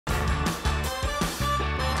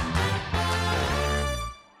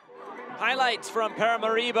highlights from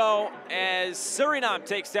Paramaribo as Suriname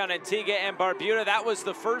takes down Antigua and Barbuda. That was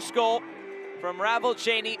the first goal from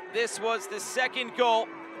Ravelchaney. This was the second goal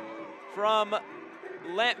from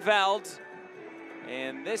Lantveld.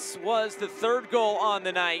 And this was the third goal on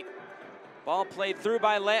the night. Ball played through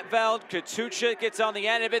by Lantveld. Katucha gets on the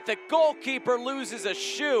end of it. The goalkeeper loses a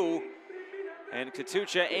shoe. And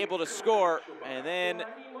Katucha able to score. And then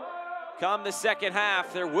come the second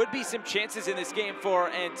half, there would be some chances in this game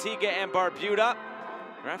for Antigua and Barbuda.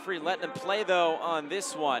 Referee letting them play though on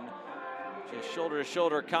this one. Just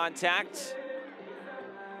shoulder-to-shoulder contact.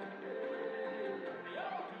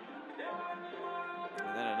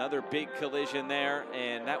 And then another big collision there,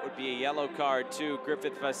 and that would be a yellow card to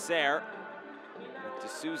Griffith Vasser.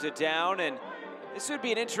 D'Souza down, and this would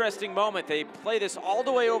be an interesting moment. They play this all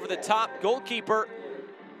the way over the top. Goalkeeper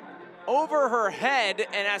over her head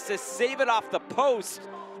and has to save it off the post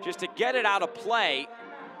just to get it out of play.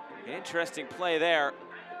 An interesting play there,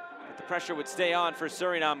 but the pressure would stay on for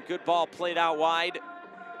Suriname. Good ball played out wide.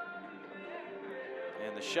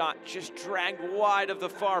 And the shot just dragged wide of the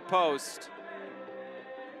far post.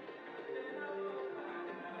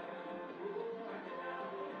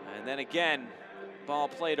 And then again, ball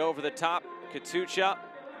played over the top. Katucha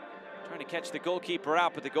trying to catch the goalkeeper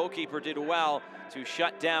out, but the goalkeeper did well to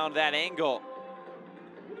shut down that angle.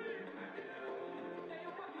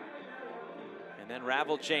 And then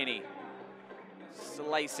Ravelchaney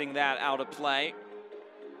slicing that out of play.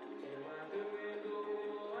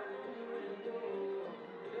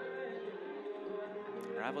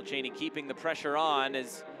 Ravelchaney keeping the pressure on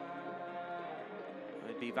as it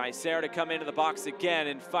would be Visser to come into the box again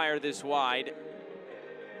and fire this wide.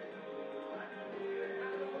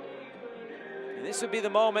 And this would be the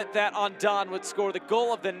moment that Andan would score the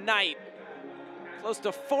goal of the night. Close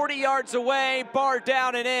to 40 yards away, bar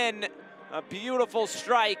down and in. A beautiful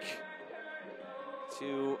strike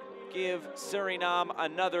to give Suriname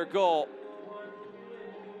another goal.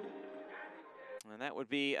 And that would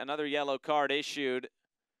be another yellow card issued,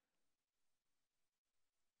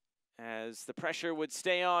 as the pressure would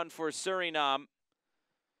stay on for Suriname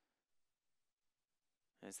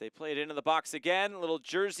as they played into the box again. A little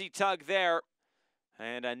jersey tug there.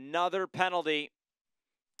 And another penalty.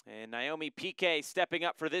 And Naomi Piqué stepping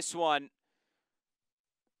up for this one.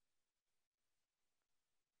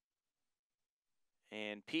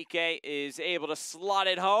 And Piqué is able to slot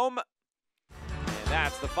it home. And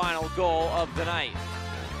that's the final goal of the night.